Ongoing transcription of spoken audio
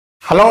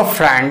Hello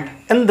friend,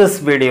 in this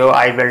video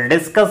I will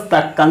discuss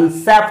the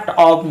concept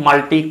of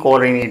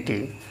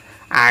multicollinearity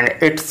and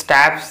its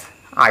steps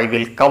I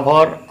will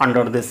cover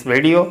under this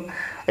video.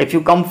 If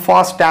you come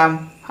first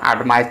time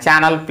at my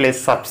channel, please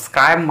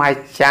subscribe my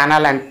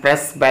channel and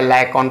press bell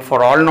icon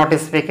for all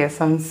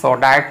notifications so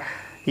that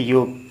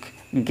you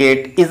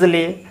get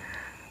easily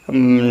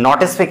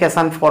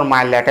notification for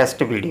my latest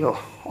video.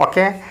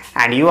 Okay,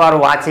 and you are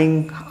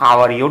watching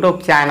our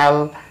YouTube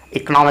channel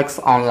Economics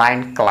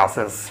Online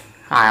Classes.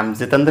 I am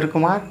Jitendra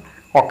Kumar.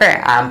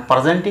 Okay, I am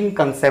presenting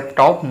concept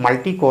of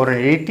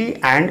multicollinearity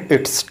and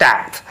its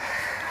steps.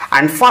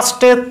 And first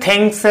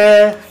things,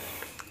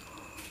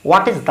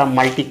 what is the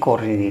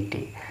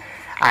multicollinearity?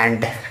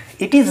 And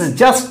it is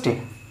just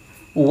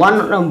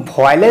one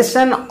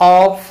violation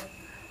of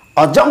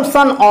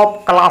assumption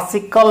of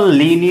classical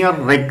linear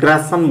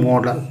regression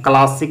model.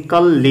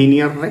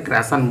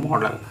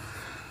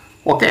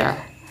 Okay.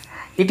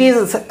 It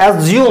is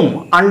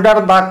assumed under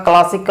the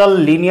classical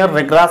linear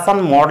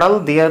regression model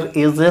there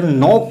is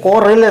no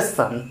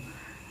correlation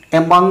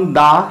among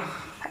the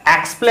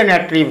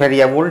explanatory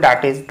variable,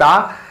 that is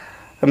the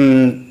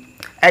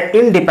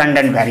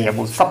independent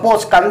variable.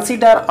 Suppose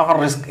consider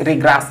a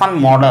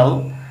regression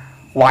model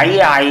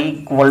yi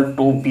equal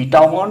to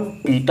beta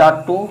 1,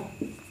 beta 2,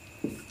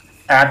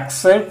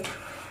 x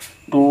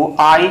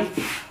 2i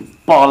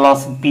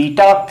plus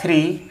beta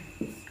 3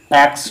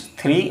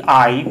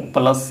 x3i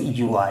plus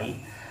ui.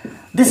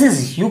 This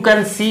is, you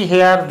can see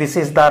here, this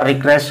is the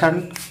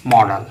regression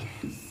model.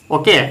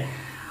 Okay,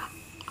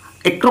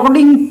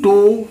 according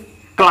to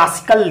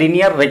classical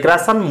linear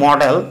regression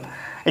model,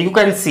 you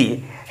can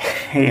see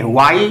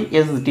y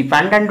is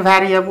dependent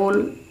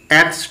variable,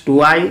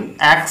 x2i,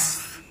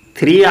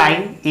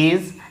 x3i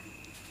is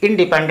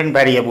independent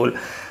variable,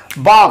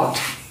 but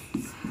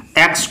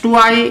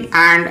x2i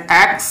and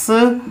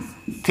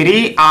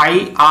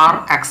x3i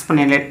are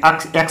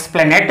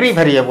explanatory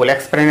variable.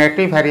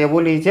 Explanatory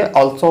variable is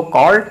also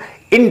called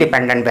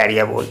independent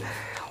variable.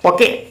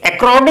 Okay,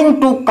 according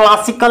to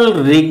classical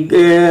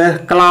linear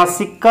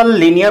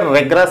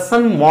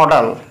regression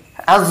model,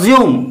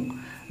 assume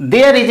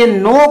there is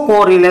no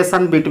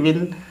correlation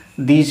between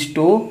these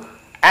two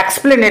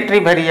explanatory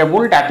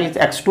variable, that is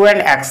x2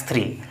 and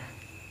x3.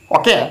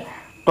 Okay,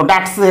 so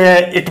that's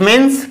it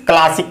means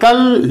classical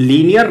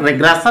linear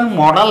regression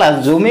model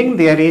assuming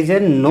there is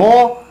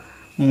no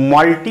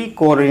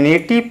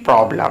multicollinearity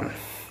problem.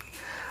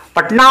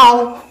 But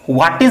now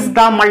what is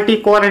the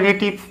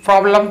multicollinearity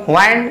problem?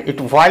 When it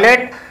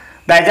violates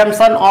the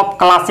assumption of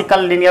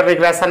classical linear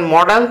regression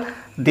model,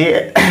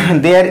 there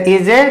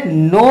is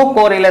no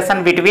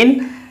correlation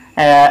between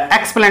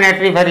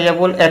explanatory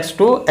variable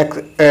x2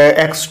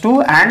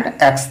 and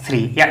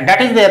x3. Yeah,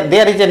 that is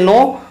there is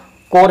no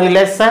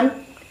correlation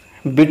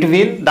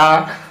between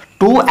the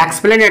two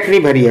explanatory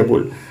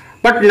variable.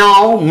 But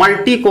now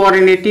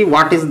multicollinearity,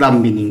 what is the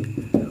meaning?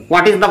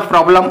 What is the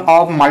problem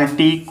of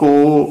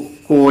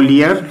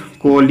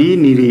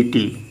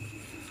multicollinearity?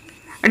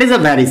 It is a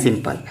very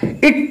simple.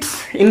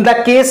 It's in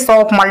the case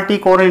of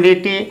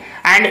multicollinearity,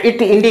 and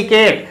it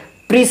indicates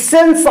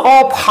presence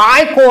of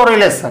high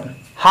correlation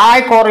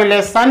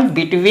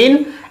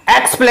between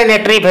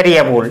explanatory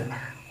variable.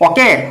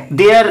 Okay,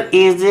 there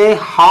is a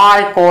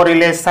high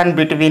correlation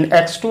between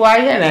x2i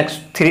and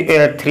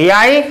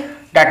x3i,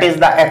 that is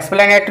the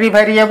explanatory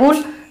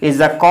variable, is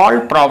the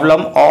called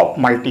problem of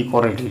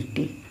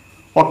multicollinearity.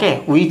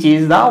 Okay, which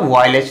is the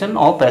violation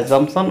of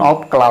assumption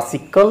of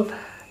classical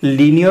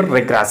linear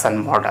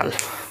regression model.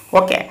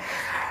 Okay,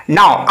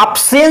 now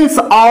absence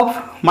of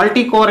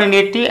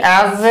multicollinearity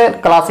as a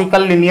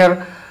classical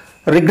linear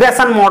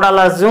regression model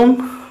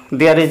assume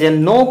there is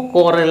no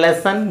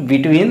correlation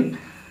between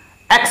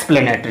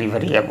explanatory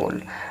variable.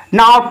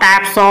 Now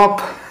types of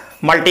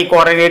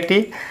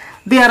multicollinearity.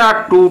 There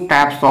are two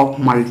types of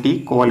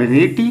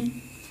multicollinearity.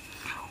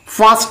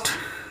 First,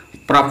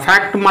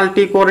 perfect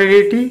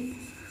multicollinearity,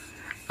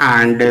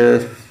 and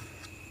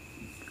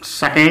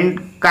second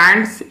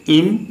kinds,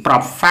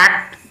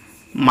 imperfect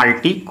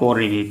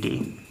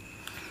multicollinearity.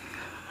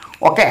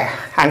 Okay,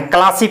 and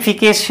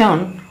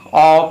classification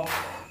of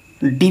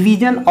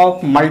division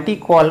of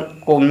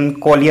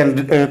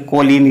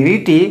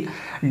multicollinearity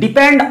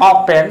depend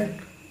upon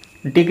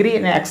degree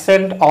and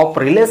extent of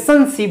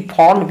relationship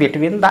found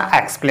between the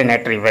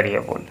explanatory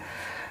variable.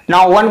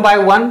 Now one by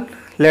one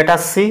let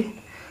us see.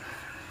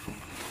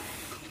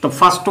 The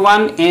first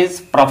one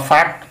is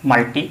perfect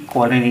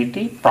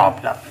multicollinearity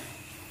problem.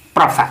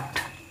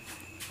 Perfect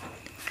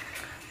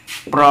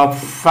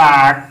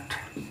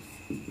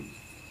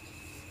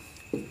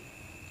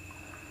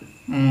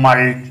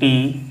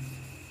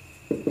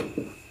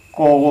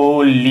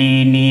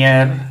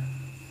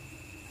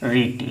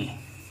multicollinearity.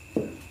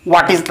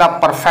 What is the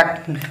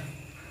perfect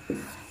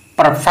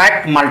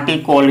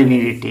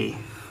multicollinearity?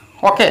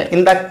 Okay,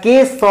 in the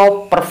case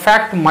of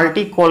perfect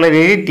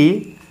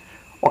multicollinearity,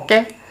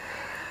 okay,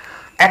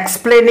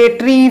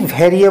 explanatory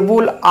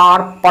variables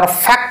are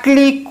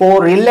perfectly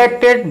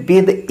correlated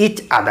with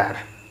each other.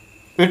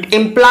 It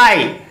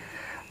implies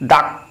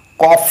the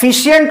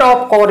coefficient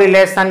of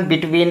correlation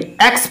between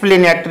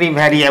explanatory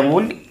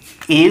variable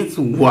is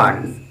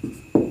 1.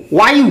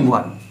 Why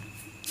 1?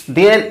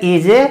 There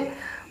is a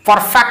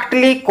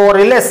perfect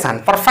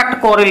correlation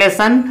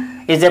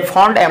is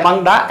found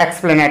among the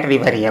explanatory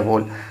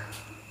variable.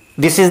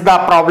 This is the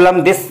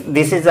problem.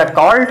 This is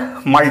called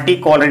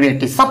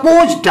multicollinearity.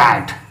 Suppose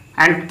that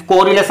and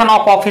correlation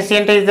of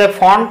coefficient is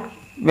found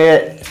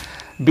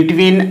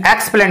between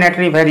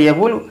explanatory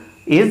variable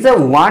is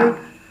 1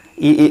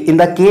 in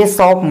the case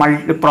of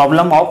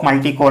problem of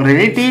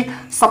multicollinearity.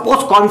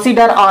 Suppose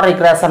consider a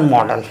regression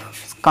model.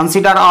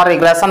 Consider a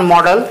regression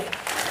model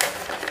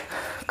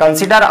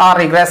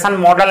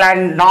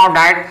and now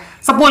that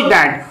suppose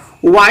that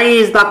y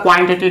is the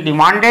quantity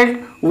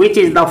demanded, which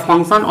is the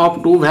function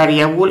of two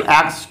variable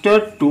x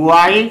to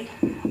 2i,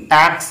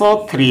 x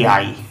or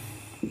 3i.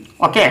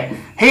 Okay,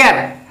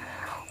 here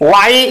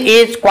y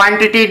is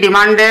quantity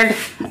demanded,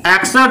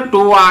 x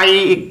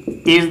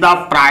 2i is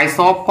the price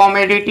of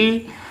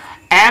commodity,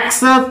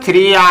 x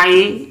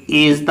 3i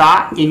is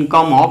the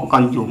income of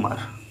consumer.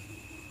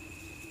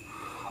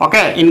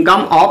 Okay,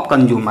 income of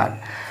consumer.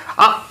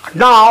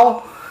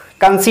 Now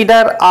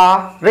consider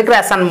a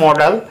regression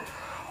model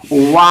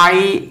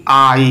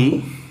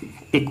yi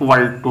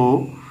equal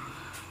to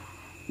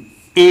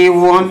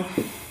a1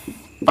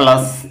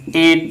 plus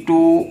a2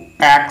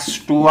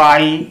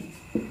 x2i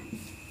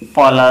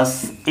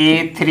plus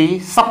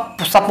a3,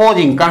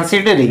 supposing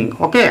considering,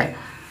 okay,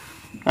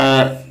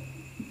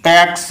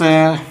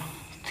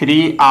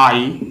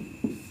 x3i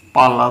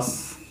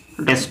plus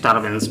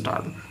disturbance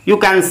term. You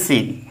can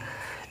see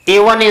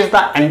a1 is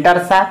the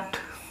intercept,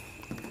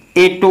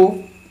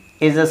 a2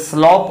 is a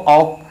slope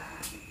of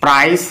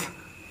price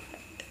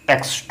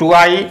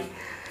x2i,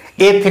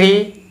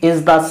 a3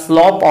 is the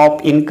slope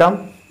of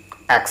income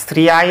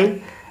x3i,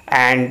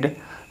 and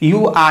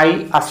ui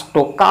a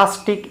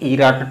stochastic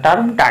error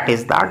term, that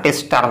is the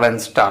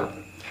disturbance term.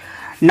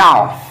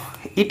 Now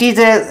it is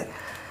a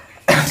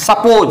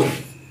suppose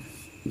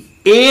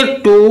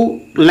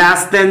a2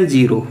 less than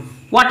 0.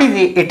 What is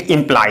it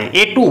imply?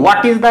 A2,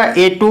 what is the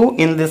A2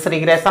 in this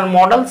regression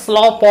model?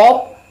 Slope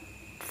of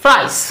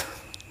price.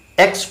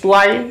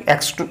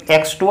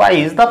 X2i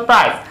is the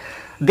price.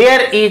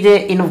 There is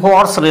a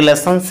inverse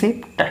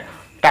relationship,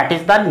 that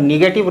is the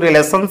negative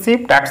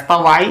relationship, that's the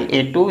why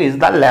A2 is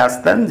the less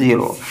than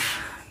 0.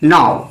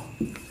 Now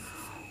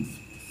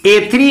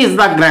A3 is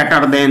the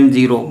greater than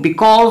 0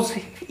 because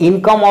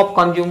income of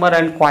consumer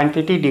and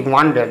quantity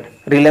demanded,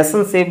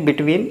 relationship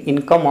between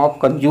income of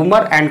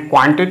consumer and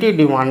quantity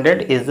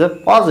demanded is a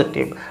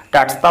positive,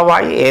 that's the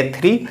why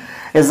A3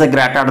 is a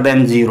greater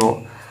than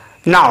 0.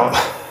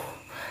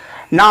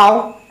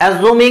 Now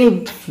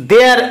assuming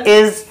there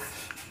is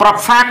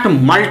perfect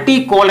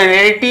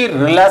multicollinearity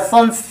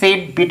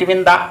relationship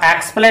between the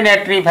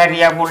explanatory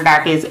variable,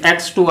 that is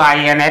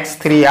x2i and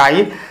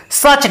x3i,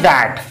 such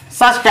that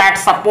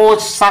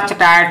suppose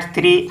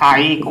 3i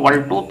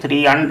equal to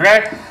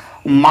 300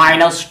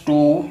 minus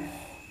 2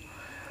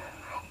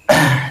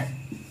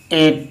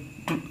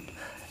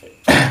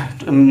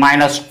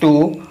 minus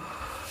 2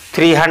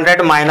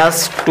 300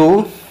 minus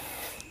 2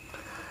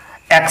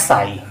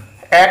 xi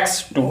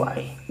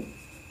x2i.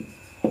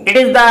 It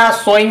is the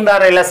showing the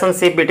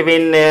relationship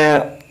between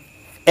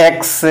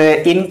x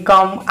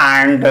income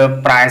and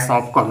price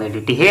of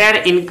commodity.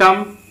 Here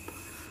income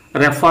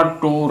refer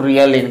to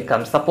real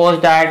income.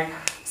 Suppose that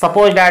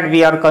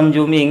we are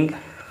consuming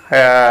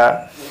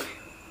 1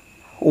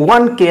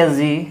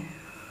 kg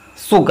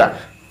sugar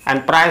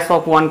and price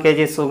of 1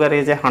 kg sugar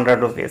is 100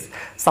 rupees.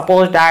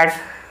 Suppose that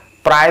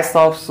price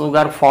of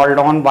sugar fall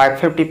down by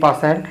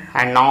 50%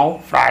 and now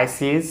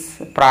price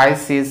is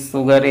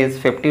sugar is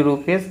 50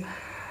 rupees.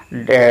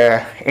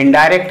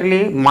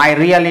 Indirectly my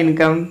real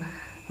income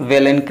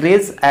will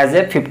increase as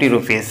a 50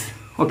 rupees.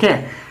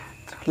 Okay,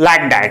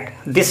 like that,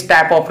 this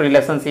type of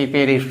relationship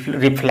is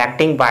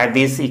reflecting by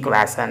this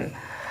equation.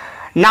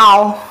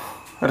 Now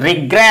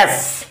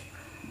regress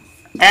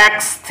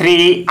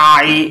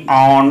x3i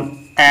on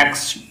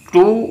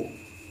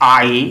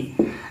x2i,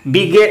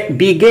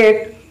 we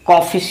get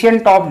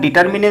coefficient of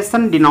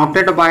determination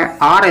denoted by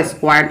r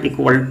squared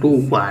equal to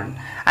 1,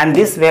 and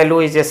this value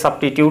is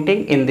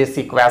substituting in this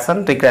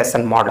equation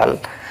regression model.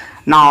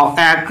 Now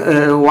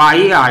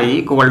yi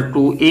equal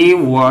to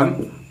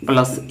a1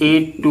 plus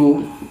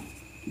a2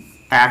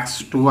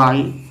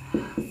 x2i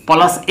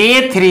plus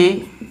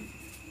a3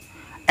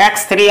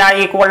 x3i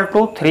equal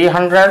to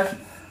 300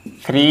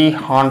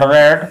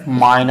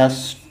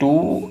 minus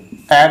 2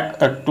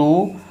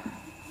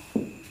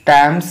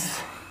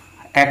 times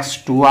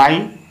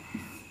x2i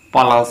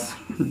plus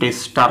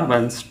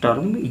disturbance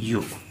term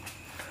u.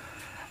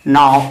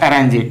 Now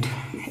arrange it.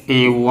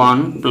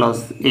 A1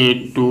 plus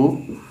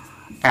A2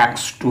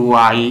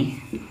 x2i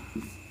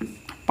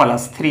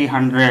plus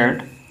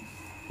 300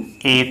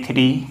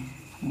 A3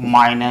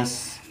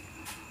 minus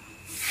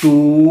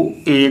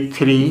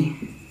 2A3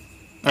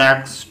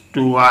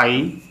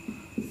 x2i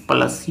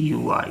plus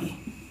ui.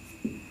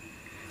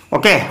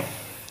 Okay,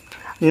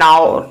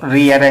 now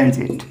rearrange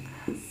it.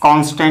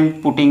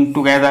 Constant putting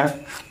together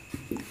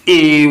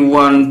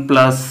A1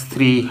 plus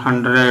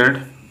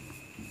 300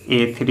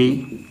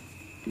 A3,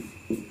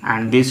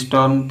 and this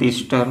term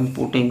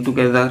putting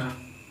together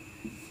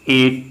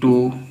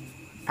A2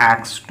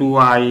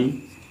 x2i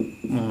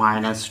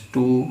minus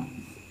 2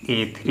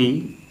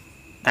 A3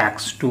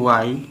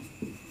 x2i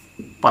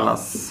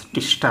plus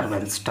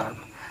disturbance term.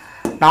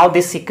 Now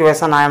this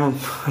equation I am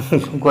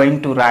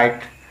going to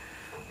write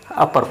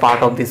upper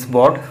part of this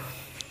board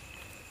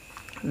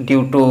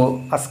due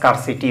to a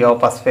scarcity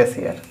of a space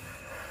here.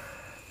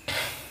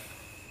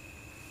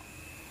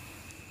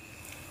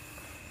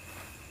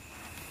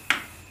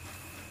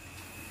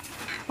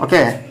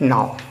 Okay,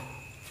 now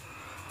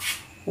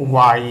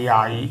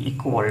yi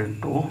equal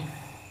to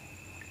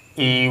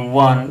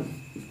A1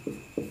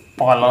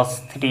 plus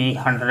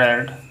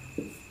 300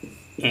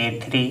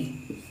 A3,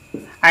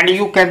 and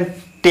you can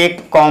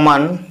take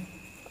common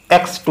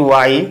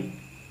x2i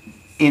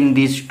in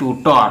these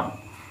two terms.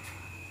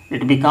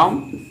 It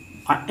becomes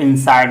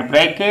inside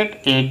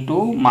bracket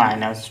A2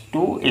 minus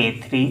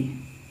 2A3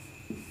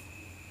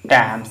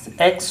 times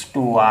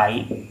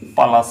x2i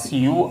plus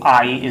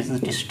ui is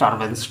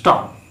disturbance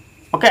term.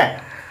 Okay,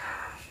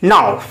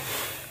 now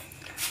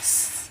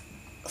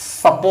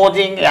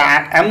supposing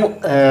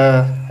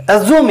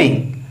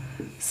assuming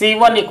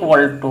C1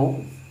 equal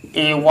to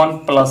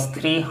A1 plus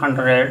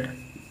 300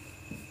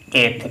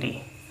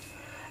 A3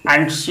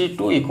 and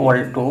C2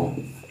 equal to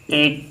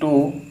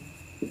A2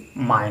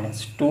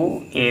 minus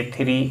 2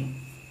 A3.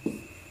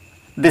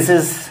 This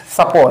is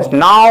supposed.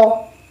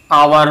 Now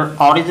our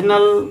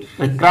original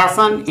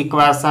regression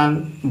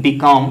equation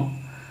become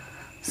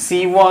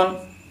C1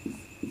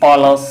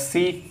 plus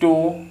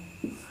C2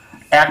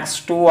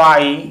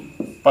 x2i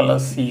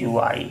plus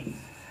ui.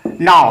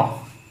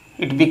 Now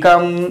it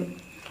become,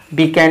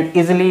 we can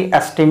easily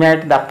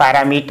estimate the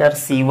parameter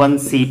C1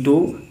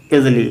 C2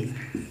 easily.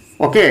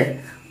 Okay,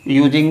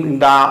 using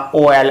the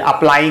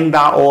applying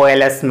the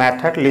OLS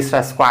method, least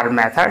square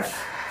method,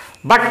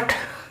 but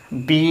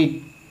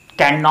we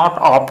cannot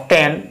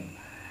obtain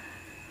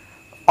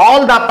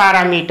all the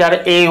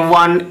parameter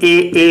A1,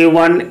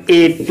 A1,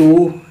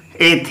 A2,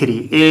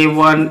 A3,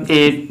 A1,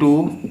 A2,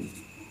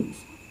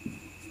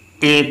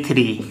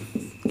 A3,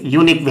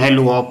 unique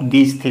value of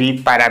these three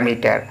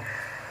parameter.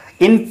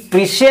 In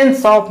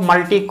presence of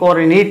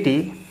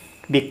multicollinearity,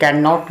 we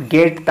cannot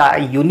get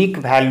the unique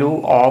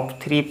value of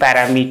three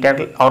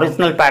parameter,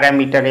 original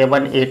parameter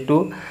A1,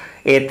 A2,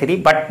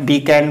 A3, but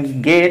we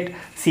can get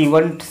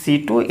C1,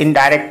 C2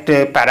 indirect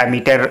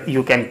parameter,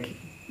 you can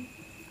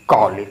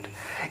call it.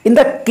 In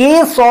the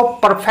case of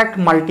perfect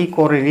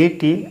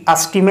multicollinearity,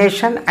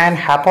 estimation and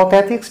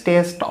hypothesis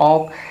test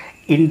of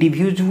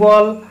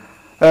individual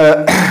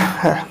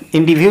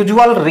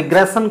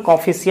regression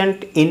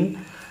coefficient in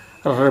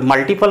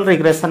multiple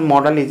regression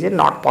model is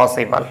not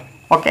possible.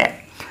 Okay.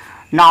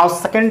 Now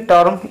second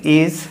term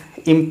is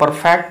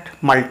imperfect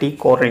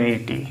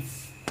multicollinearity.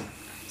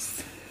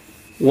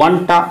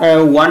 One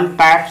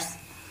type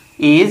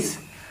is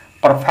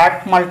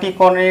perfect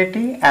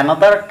multicollinearity,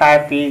 another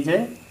type is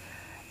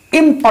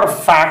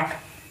imperfect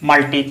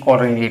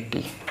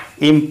multicollinearity.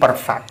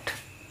 Imperfect.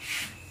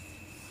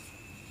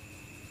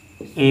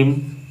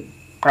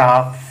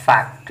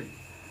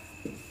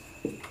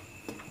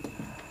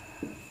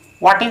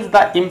 What is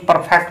the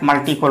imperfect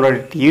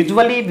multicollinearity?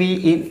 Usually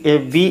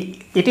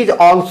it is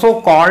also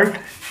called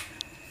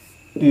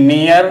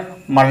near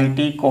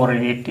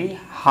multicollinearity,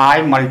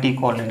 high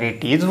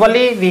multicollinearity.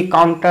 Usually we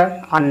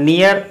counter a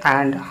near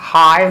and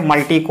high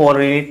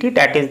multicollinearity,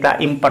 that is the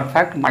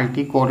imperfect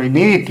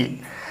multicollinearity.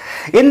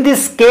 In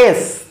this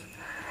case,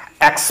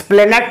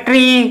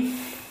 explanatory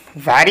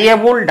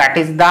variable, that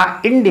is the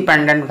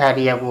independent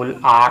variable,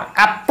 are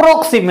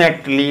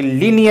approximately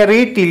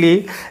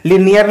linearly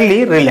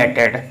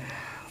related.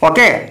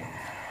 Okay,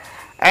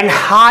 and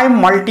high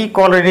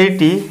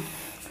multicollinearity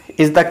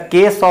is the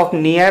case of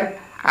near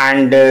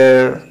and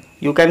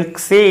you can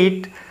say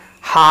it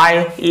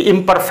high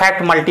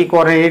imperfect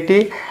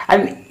multicollinearity.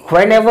 And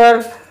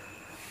whenever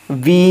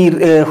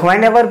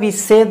we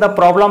say the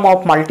problem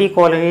of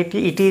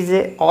multicollinearity, it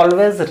is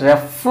always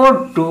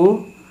referred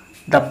to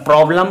the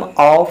problem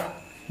of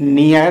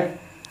near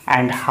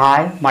and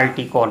high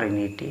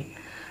multicollinearity.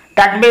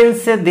 That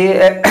means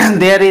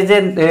there is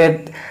a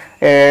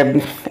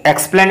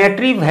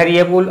explanatory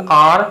variable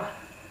are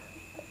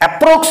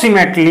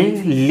approximately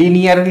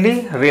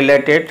linearly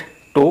related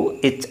to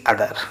each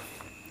other.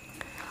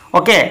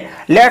 Okay,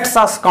 let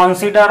us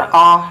consider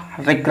a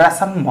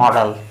regression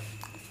model.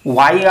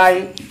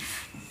 Yi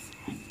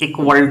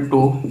equal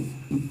to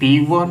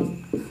B1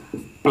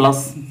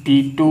 plus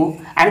B2,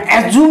 and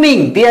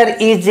assuming there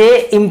is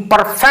a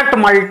imperfect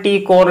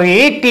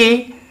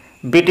multicollinearity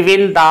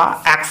between the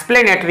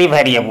explanatory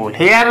variable.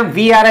 Here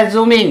we are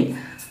assuming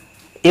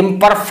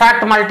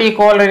imperfect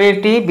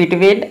multicollinearity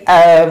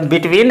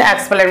between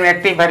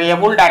explanatory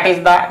variable, that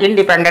is the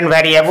independent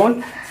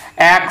variable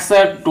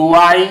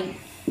x2i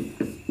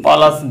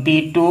plus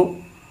B2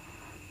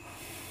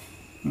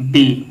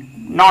 B,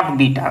 not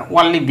beta,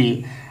 only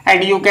B,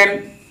 and you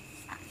can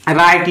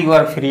write, you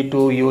are free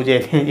to use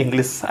any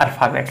English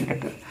alphabet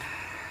letter.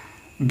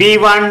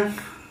 B1,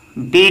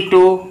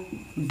 B2,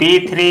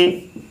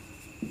 B3,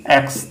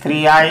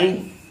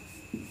 X3I,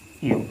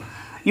 U.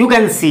 You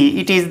can see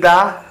it is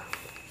the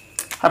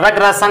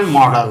regression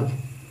model.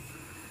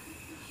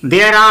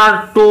 There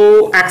are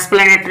two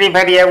explanatory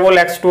variable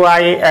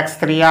X2I,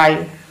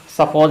 X3I,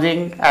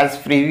 supposing as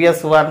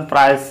previous one,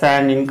 price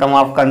and income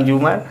of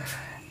consumer.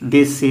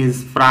 This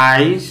is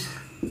price,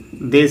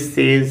 this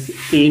is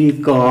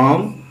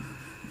income,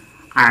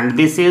 and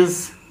this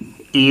is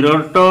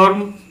error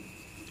term.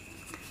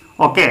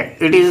 Okay,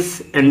 it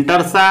is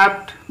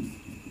intercept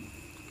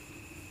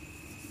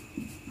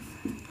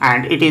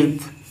and it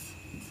is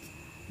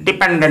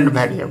dependent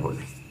variable.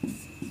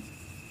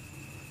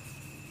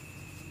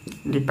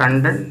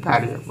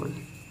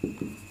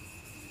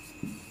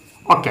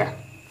 Okay,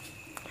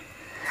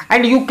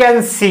 and you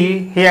can see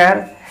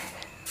here,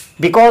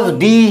 because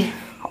we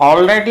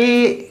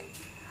already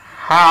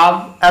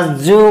have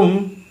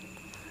assumed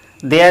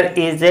there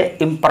is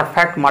a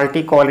imperfect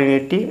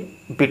multicollinearity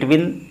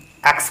between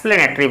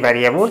explanatory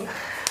variable,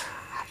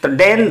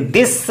 then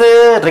this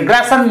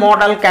regression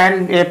model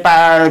can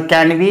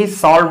be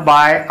solved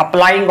by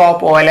applying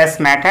of OLS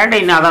method.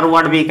 In other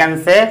words, we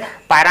can say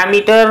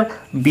parameter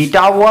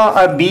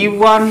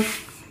B1,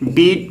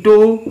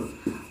 B2,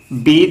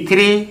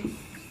 B3,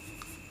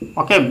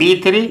 okay,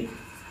 B3,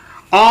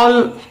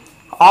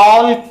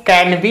 all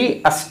can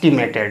be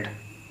estimated.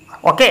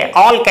 Okay,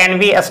 all can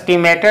be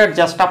estimated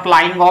just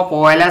applying of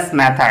OLS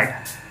method.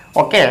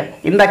 Okay,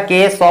 in the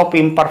case of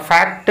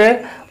imperfect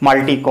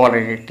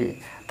multicollinearity.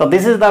 So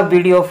this is the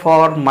video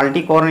for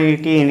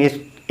multicollinearity in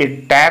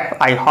its depth.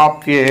 I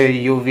hope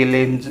you will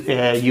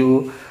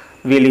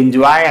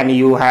enjoy and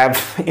you have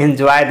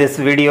enjoyed this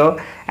video,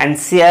 and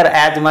share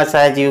as much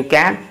as you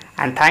can.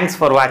 And thanks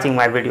for watching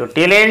my video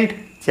till end.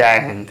 Jai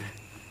Hind.